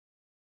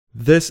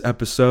This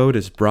episode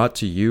is brought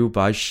to you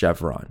by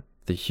Chevron,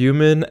 the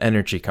human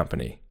energy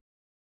company.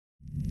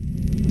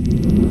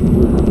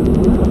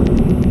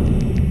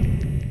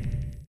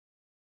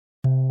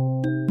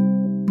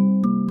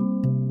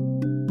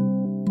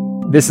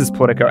 This is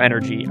Politico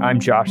Energy. I'm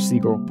Josh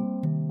Siegel.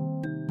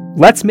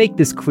 Let's make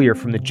this clear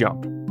from the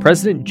jump.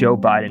 President Joe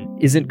Biden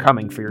isn't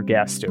coming for your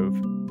gas stove.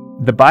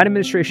 The Biden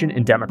administration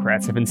and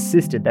Democrats have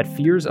insisted that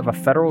fears of a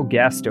federal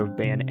gas stove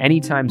ban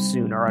anytime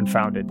soon are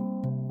unfounded.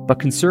 But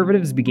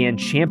conservatives began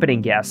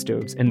championing gas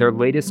stoves in their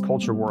latest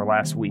culture war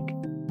last week.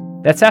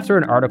 That's after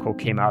an article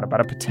came out about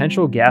a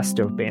potential gas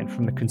stove ban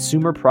from the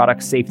Consumer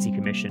Product Safety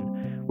Commission,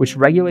 which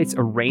regulates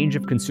a range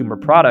of consumer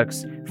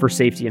products for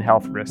safety and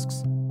health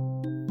risks.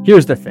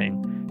 Here's the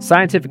thing.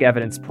 Scientific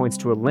evidence points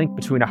to a link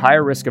between a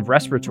higher risk of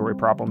respiratory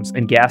problems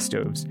and gas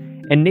stoves,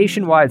 and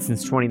nationwide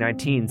since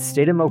 2019,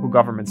 state and local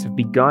governments have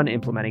begun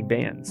implementing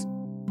bans.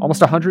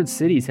 Almost 100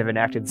 cities have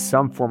enacted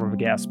some form of a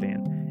gas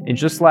ban, and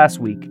just last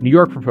week, New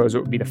York proposed it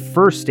would be the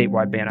first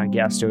statewide ban on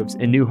gas stoves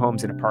in new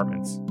homes and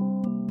apartments.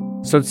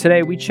 So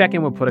today, we check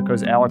in with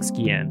Politico's Alex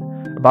Guillen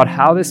about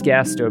how this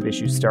gas stove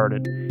issue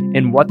started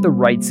and what the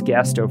right's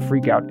gas stove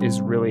freakout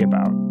is really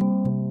about.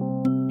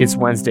 It's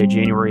Wednesday,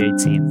 January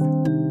 18th.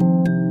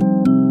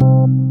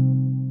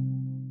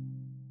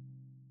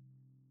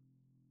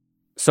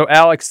 So,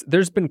 Alex,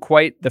 there's been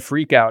quite the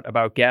freakout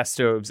about gas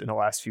stoves in the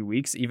last few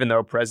weeks, even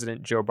though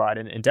President Joe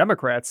Biden and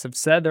Democrats have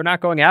said they're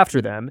not going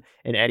after them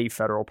in any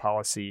federal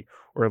policy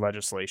or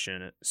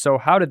legislation. So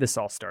how did this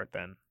all start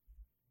then?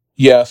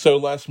 Yeah, so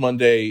last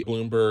Monday,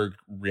 Bloomberg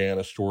ran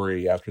a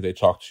story after they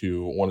talked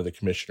to one of the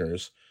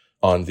commissioners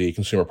on the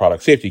Consumer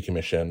Product Safety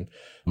Commission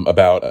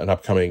about an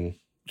upcoming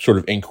sort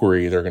of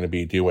inquiry they're going to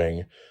be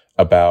doing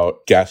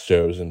about gas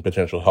stoves and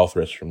potential health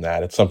risks from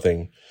that. It's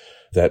something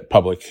that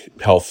public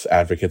health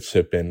advocates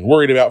have been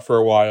worried about for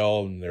a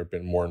while, and there have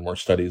been more and more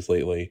studies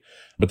lately.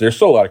 But there's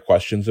still a lot of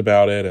questions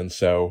about it, and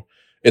so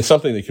it's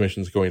something the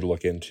commission is going to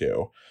look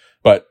into.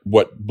 But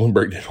what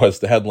Bloomberg did was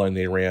the headline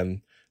they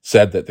ran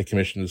said that the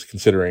commission is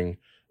considering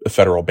a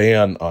federal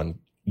ban on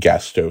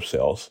gas stove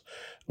sales,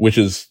 which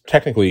is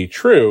technically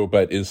true,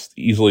 but is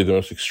easily the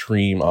most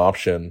extreme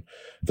option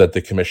that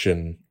the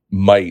commission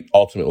might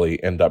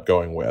ultimately end up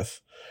going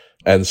with.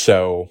 And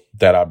so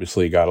that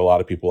obviously got a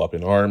lot of people up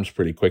in arms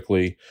pretty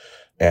quickly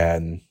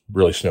and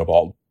really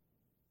snowballed.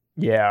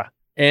 Yeah.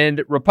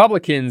 And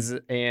Republicans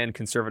and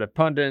conservative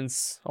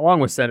pundits, along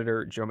with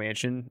Senator Joe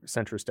Manchin,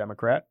 centrist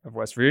Democrat of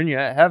West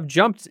Virginia, have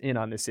jumped in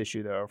on this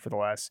issue, though, for the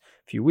last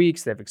few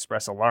weeks. They've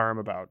expressed alarm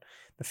about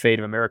the fate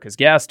of America's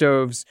gas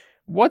stoves.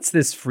 What's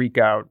this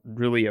freakout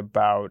really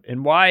about?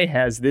 And why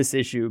has this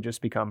issue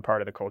just become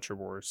part of the culture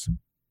wars?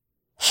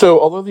 So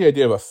although the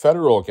idea of a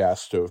federal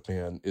gas stove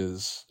ban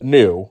is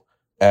new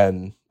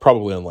and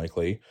probably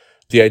unlikely,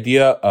 the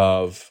idea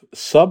of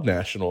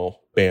subnational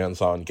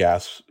bans on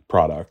gas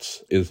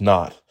products is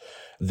not.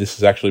 This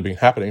has actually been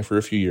happening for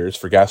a few years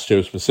for gas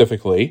stoves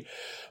specifically.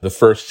 The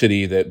first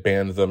city that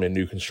banned them in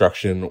new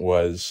construction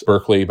was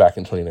Berkeley back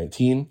in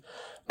 2019.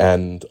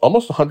 And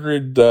almost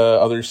 100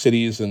 other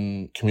cities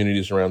and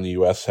communities around the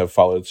U.S. have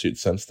followed suit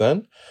since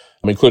then,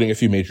 including a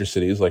few major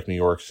cities like New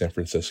York, San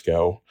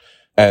Francisco.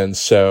 And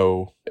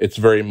so it's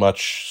very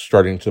much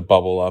starting to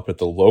bubble up at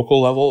the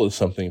local level as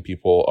something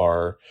people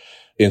are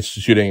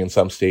instituting in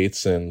some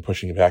states and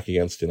pushing back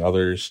against in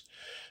others.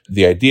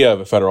 The idea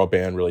of a federal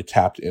ban really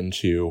tapped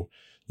into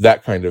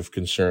that kind of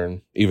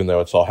concern, even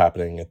though it's all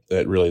happening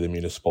at really the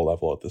municipal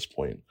level at this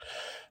point.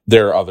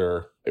 There are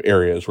other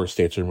areas where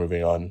states are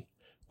moving on.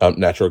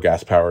 Natural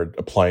gas-powered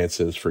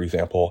appliances, for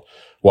example.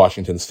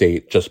 Washington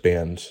State just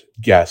banned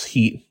gas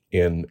heat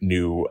in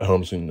new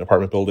homes and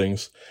apartment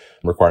buildings,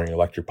 requiring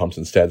electric pumps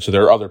instead. So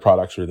there are other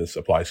products where this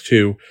applies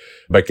to,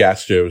 but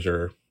gas stoves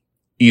are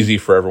easy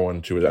for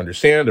everyone to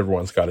understand.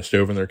 Everyone's got a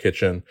stove in their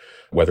kitchen,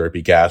 whether it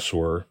be gas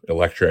or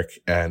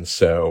electric. And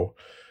so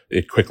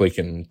it quickly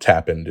can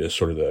tap into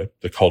sort of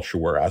the culture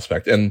war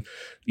aspect. And,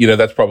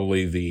 that's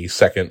probably the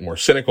second more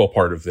cynical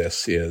part of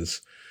this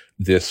is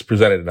this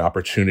presented an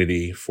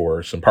opportunity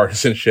for some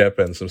partisanship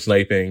and some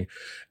sniping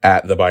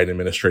at the Biden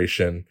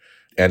administration,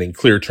 and in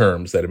clear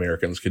terms that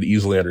Americans could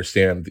easily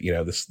understand.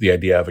 The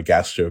idea of a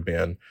gas stove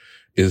ban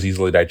is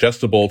easily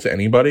digestible to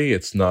anybody.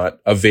 It's not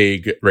a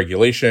vague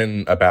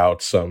regulation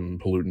about some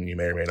pollutant you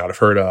may or may not have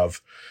heard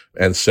of.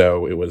 And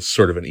so it was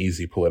sort of an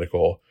easy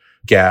political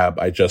gab.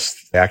 I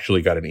just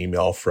actually got an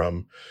email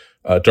from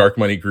a dark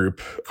money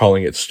group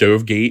calling it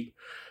Stovegate.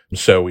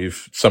 So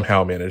we've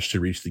somehow managed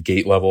to reach the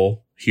gate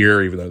level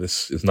here, even though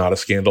this is not a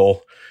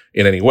scandal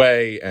in any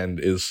way and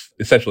is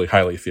essentially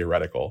highly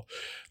theoretical.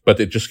 But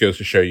it just goes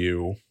to show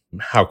you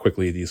how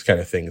quickly these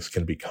kind of things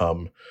can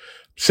become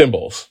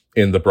symbols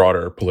in the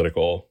broader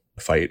political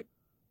fight.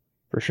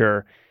 For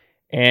sure.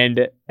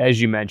 And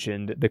as you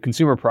mentioned, the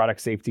Consumer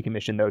Product Safety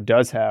Commission, though,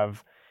 does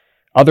have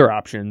other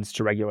options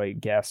to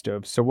regulate gas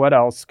stoves. So what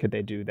else could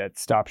they do that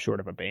stops short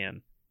of a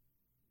ban?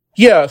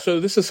 Yeah, so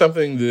this is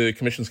something the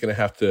commission's going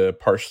to have to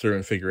parse through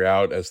and figure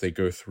out as they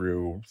go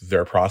through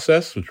their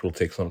process, which will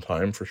take some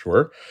time for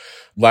sure.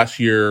 Last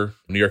year,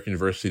 New York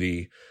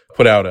University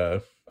put out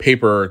a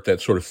paper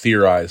that sort of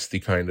theorized the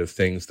kind of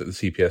things that the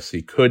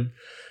CPSC could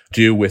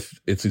do with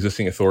its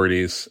existing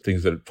authorities,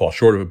 things that fall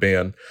short of a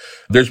ban.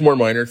 There's more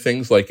minor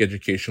things like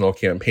educational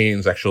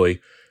campaigns.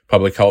 Actually,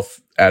 public health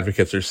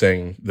advocates are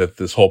saying that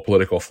this whole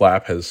political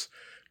flap has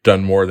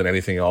done more than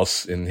anything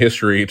else in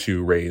history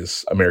to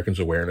raise Americans'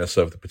 awareness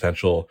of the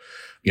potential,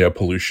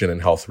 pollution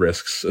and health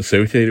risks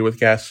associated with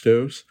gas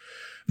stoves.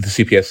 The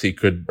CPSC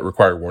could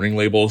require warning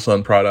labels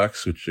on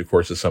products, which of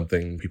course is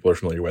something people are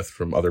familiar with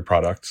from other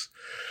products.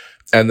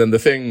 And then the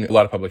thing a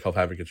lot of public health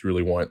advocates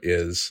really want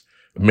is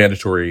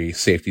mandatory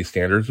safety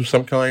standards of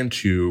some kind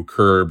to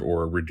curb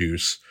or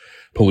reduce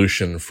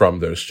pollution from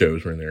those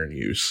stoves when they're in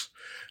use.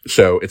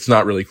 So it's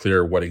not really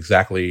clear what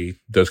exactly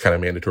those kind of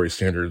mandatory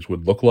standards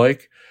would look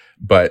like,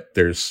 but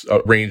there's a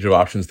range of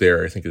options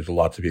there. I think there's a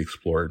lot to be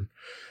explored.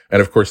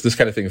 And of course, this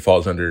kind of thing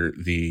falls under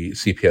the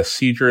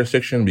CPSC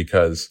jurisdiction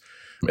because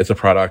it's a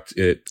product.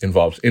 It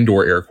involves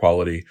indoor air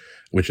quality,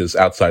 which is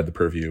outside the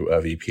purview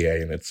of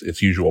EPA and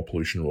its usual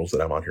pollution rules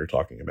that I'm on here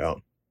talking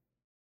about.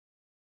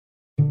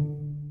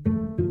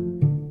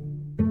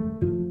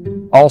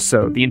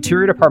 Also, the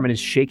Interior Department is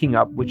shaking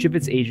up which of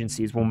its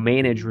agencies will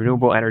manage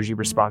renewable energy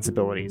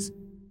responsibilities.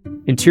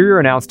 Interior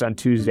announced on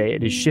Tuesday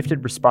it has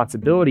shifted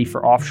responsibility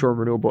for offshore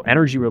renewable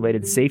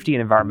energy-related safety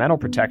and environmental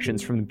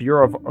protections from the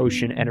Bureau of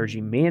Ocean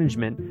Energy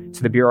Management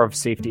to the Bureau of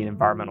Safety and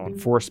Environmental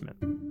Enforcement.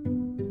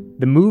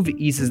 The move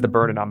eases the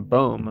burden on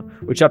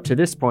BOEM, which up to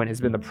this point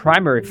has been the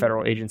primary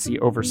federal agency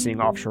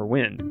overseeing offshore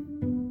wind.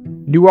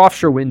 New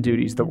offshore wind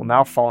duties that will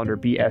now fall under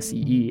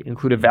BSEE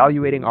include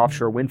evaluating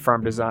offshore wind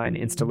farm design,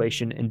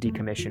 installation, and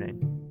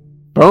decommissioning.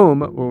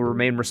 BOEM will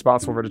remain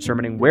responsible for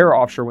determining where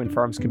offshore wind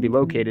farms can be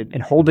located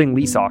and holding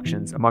lease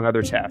auctions, among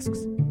other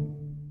tasks.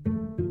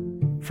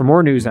 For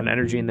more news on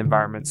energy and the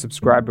environment,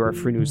 subscribe to our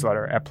free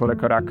newsletter at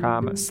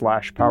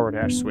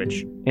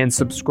politico.com/power-switch, and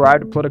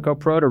subscribe to Politico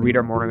Pro to read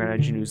our morning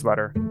energy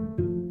newsletter.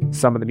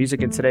 Some of the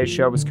music in today's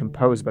show was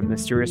composed by the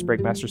mysterious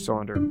Breakmaster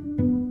Cylinder.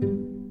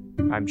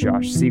 I'm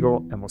Josh Siegel,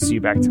 and we'll see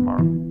you back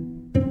tomorrow.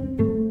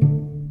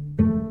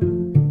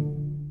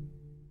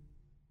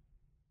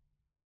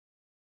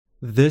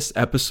 This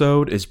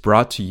episode is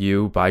brought to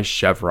you by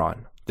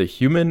Chevron, the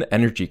human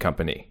energy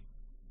company.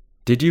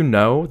 Did you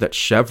know that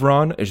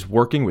Chevron is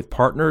working with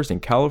partners in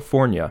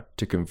California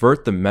to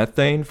convert the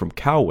methane from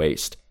cow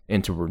waste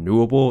into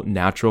renewable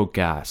natural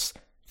gas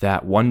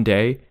that one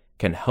day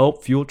can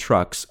help fuel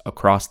trucks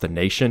across the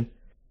nation?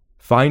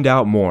 Find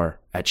out more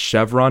at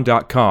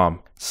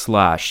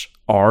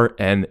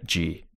chevron.com/RNG.